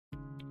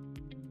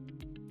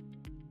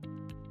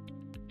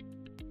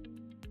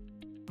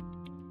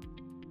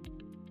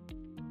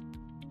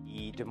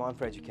The demand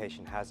for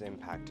education has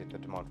impacted the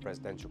demand for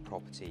residential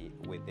property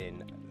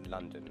within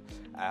London.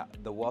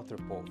 The Wealth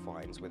Report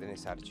finds within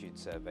its attitude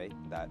survey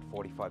that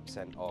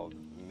 45% of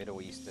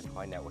Middle Eastern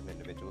high net worth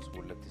individuals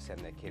will look to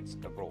send their kids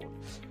abroad.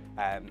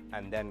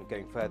 And then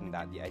going further than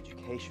that, the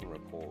education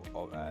report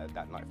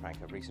that Knight Frank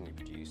have recently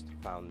produced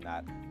found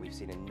that we've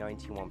seen a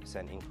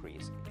 91%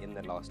 increase in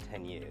the last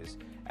 10 years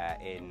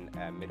in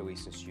Middle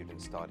Eastern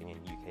students starting in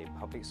UK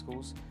public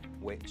schools,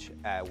 which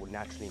will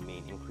naturally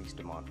mean increased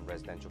demand for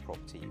residential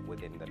property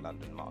within the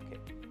London market.